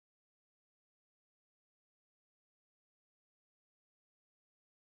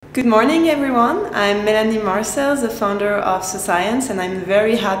Good morning, everyone. I'm Melanie Marcel, the founder of SoScience, and I'm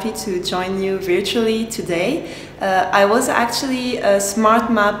very happy to join you virtually today. I was actually a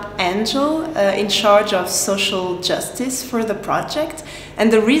Smart Map angel in charge of social justice for the project.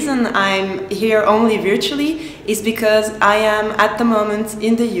 And the reason I'm here only virtually is because I am at the moment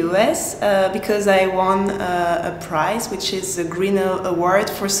in the US because I won a prize, which is the Grinnell Award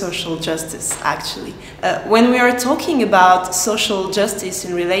for Social Justice, actually. When we are talking about social justice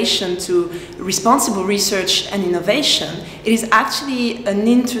in relation to responsible research and innovation, it is actually an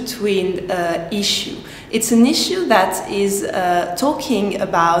intertwined issue. It's an issue that is talking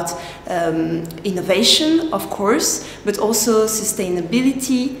about innovation, of course, but also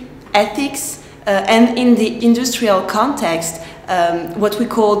sustainability, ethics, and in the industrial context, what we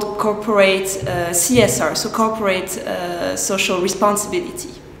call corporate CSR, so corporate social responsibility.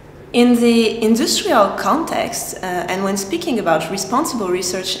 In the industrial context, and when speaking about responsible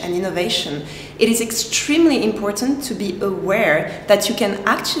research and innovation, it is extremely important to be aware that you can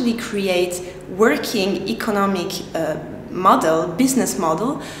actually create working economic business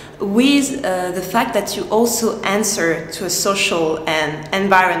model, with the fact that you also answer to a social and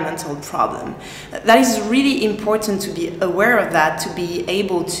environmental problem. That is really important to be aware of that, to be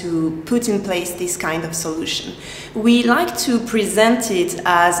able to put in place this kind of solution. We like to present it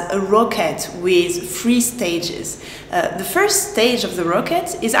as a rocket with 3 stages. The first stage of the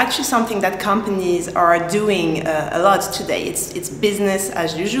rocket is actually something that companies are doing a lot today. It's business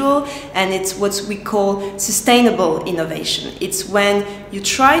as usual, and it's what we call sustainable innovation. It's when you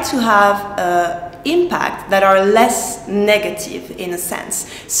try to have impact that are less negative in a sense.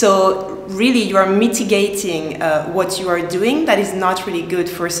 So really you are mitigating what you are doing that is not really good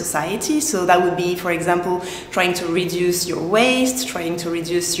for society. So that would be, for example, trying to reduce your waste, trying to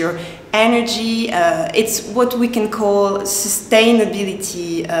reduce your energy. It's what we can call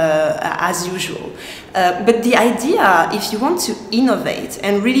sustainability as usual. But the idea, if you want to innovate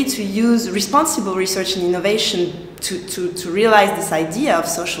and really to use responsible research and innovation to realize this idea of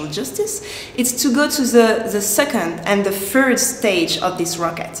social justice, it's to go to the second and the third stage of this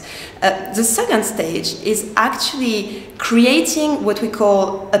rocket. The second stage is actually creating what we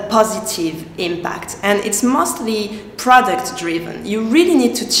call a positive impact, and it's mostly product driven. You really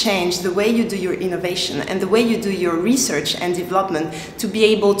need to change the way you do your innovation and the way you do your research and development to be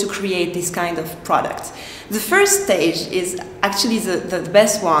able to create this kind of product. The first stage is actually the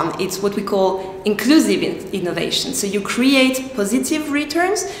best one. It's what we call inclusive innovation. So you create positive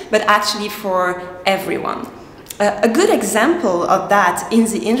returns, but actually for everyone. A good example of that in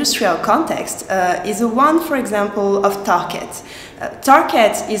the industrial context is the one, for example, of Target.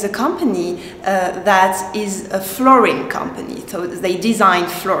 Target is a company that is a flooring company, so they design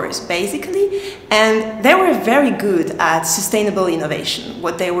floors basically, and they were very good at sustainable innovation.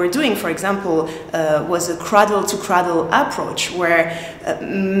 What they were doing, for example, was a cradle-to-cradle approach, where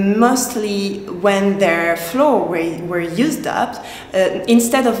mostly when their floor were used up,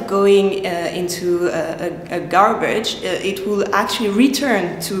 instead of going into a garbage, it will actually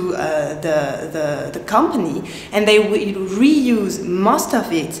return to the company, and they will reuse most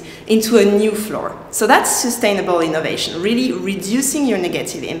of it into a new floor. So that's sustainable innovation, really reducing your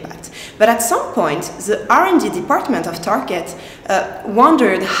negative impact. But at some point, the R&D department of Target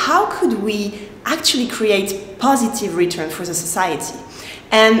wondered how could we actually create positive return for the society.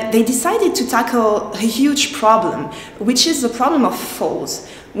 And they decided to tackle a huge problem, which is the problem of falls.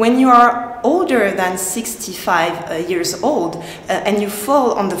 When you are older than 65 years old and you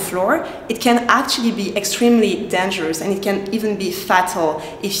fall on the floor, it can actually be extremely dangerous, and it can even be fatal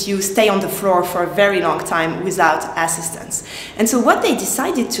if you stay on the floor for a very long time without assistance. And so what they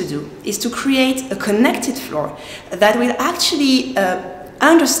decided to do is to create a connected floor that will actually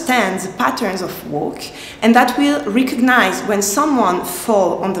understand the patterns of walk, and that will recognize when someone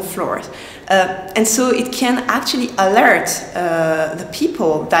falls on the floor. And so it can actually alert the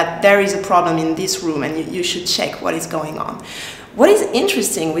people that there is a problem in this room and you should check what is going on. What is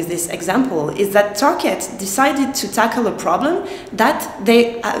interesting with this example is that Target decided to tackle a problem that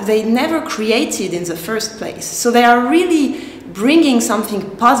they never created in the first place. So they are really bringing something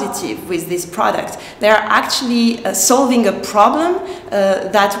positive with this product. They are actually solving a problem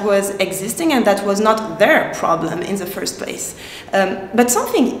that was existing and that was not their problem in the first place. But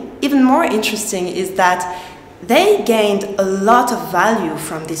something even more interesting is that they gained a lot of value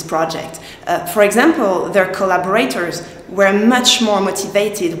from this project. For example, their collaborators were much more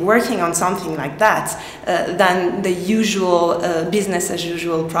motivated working on something like that than the usual business as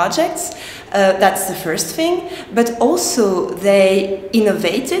usual projects. That's the first thing. But also they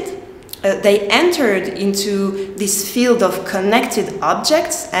innovated They entered into this field of connected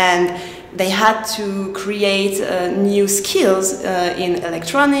objects, and they had to create new skills in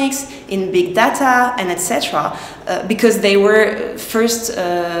electronics, in big data, and etc. Because they were first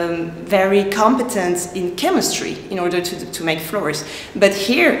very competent in chemistry in order to make floors. But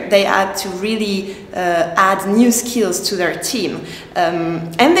here they had to really add new skills to their team.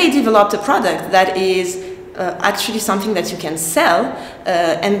 And they developed a product that is actually something that you can sell,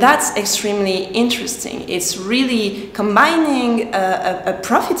 and that's extremely interesting. It's really combining a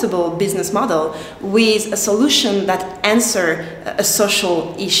profitable business model with a solution that answers a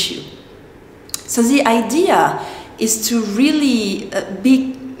social issue. So the idea is to really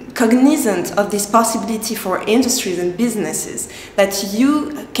be cognizant of this possibility for industries and businesses that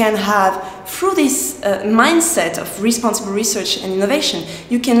you can have through this mindset of responsible research and innovation.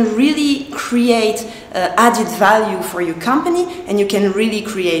 You can really create added value for your company, and you can really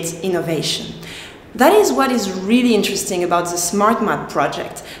create innovation. That is what is really interesting about the Smart Map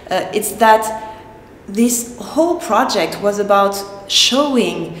project. It's that this whole project was about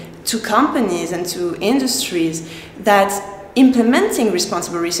showing to companies and to industries that implementing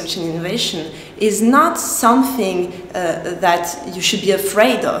responsible research and innovation is not something that you should be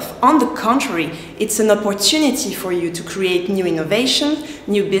afraid of. On the contrary, it's an opportunity for you to create new innovation,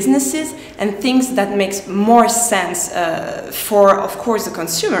 new businesses, and things that makes more sense for, of course, the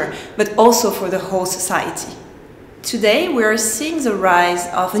consumer, but also for the whole society. Today, we are seeing the rise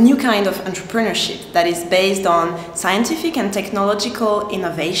of a new kind of entrepreneurship that is based on scientific and technological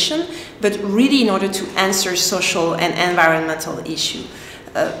innovation, but really in order to answer social and environmental issues.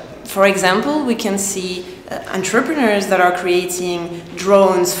 For example, we can see entrepreneurs that are creating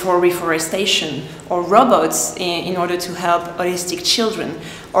drones for reforestation, or robots in order to help autistic children,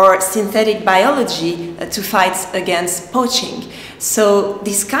 or synthetic biology to fight against poaching. So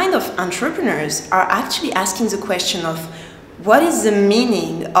these kind of entrepreneurs are actually asking the question of what is the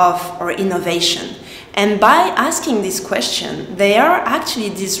meaning of our innovation? And by asking this question, they are actually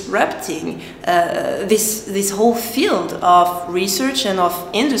disrupting this whole field of research and of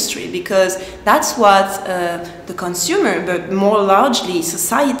industry, because that's what the consumer, but more largely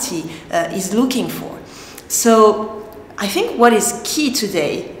society, is looking for. So I think what is key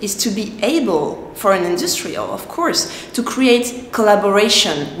today is to be able, for an industrial, of course, to create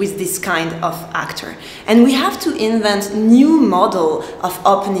collaboration with this kind of actor. And we have to invent new model of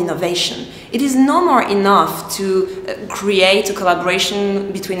open innovation. It is no more enough to create a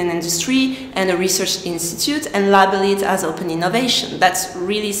collaboration between an industry and a research institute and label it as open innovation. That's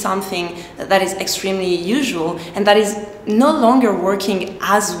really something that is extremely usual, and that is no longer working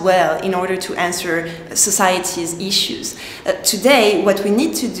as well in order to answer society's issues. Today, what we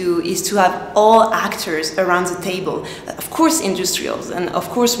need to do is to have all actors around the table, of course industrials and of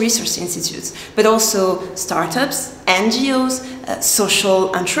course research institutes, but also startups, NGOs,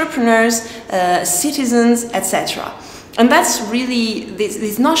 social entrepreneurs, citizens, etc. And that's really,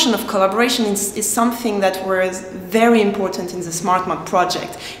 this notion of collaboration is something that was very important in the Smart Map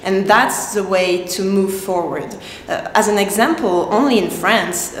project, and that's the way to move forward. As an example, only in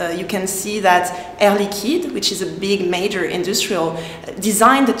France, you can see that Air Liquide, which is a big major industrial,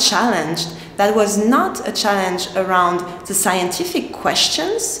 designed a challenge that was not a challenge around the scientific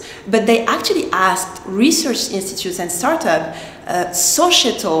questions, but they actually asked research institutes and startups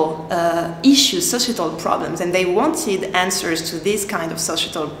societal issues, societal problems, and they wanted answers to these kind of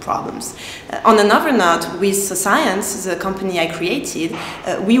societal problems. On another note, with SoScience, the company I created,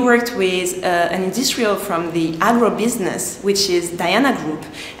 we worked with an industrial from the agro-business, which is Diana Group,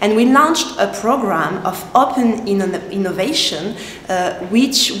 and we launched a program of open innovation,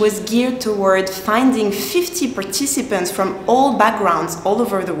 which was geared toward finding 50 participants from all backgrounds all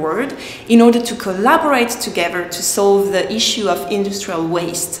over the world in order to collaborate together to solve the issue of industrial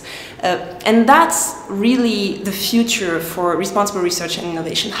waste. And that's really the future for responsible research and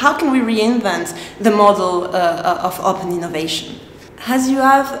innovation. How can we reinvent the model of open innovation? As you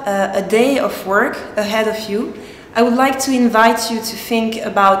have a day of work ahead of you, I would like to invite you to think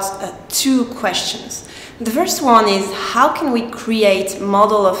about two questions. The first one is, how can we create a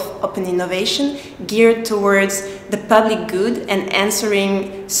model of open innovation geared towards the public good and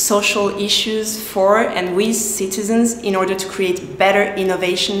answering social issues for and with citizens in order to create better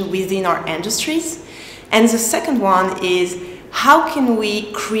innovation within our industries? And the second one is, how can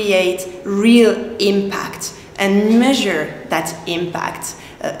we create real impact and measure that impact?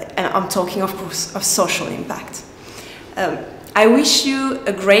 And I'm talking, of course, of social impact. I wish you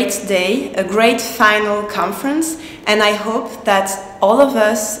a great day, a great final conference, and I hope that all of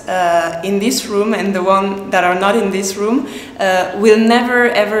us in this room and the one that are not in this room will never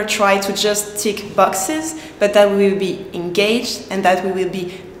ever try to just tick boxes, but that we will be engaged and that we will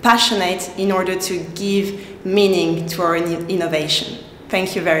be passionate in order to give meaning to our innovation.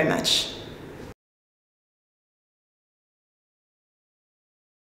 Thank you very much.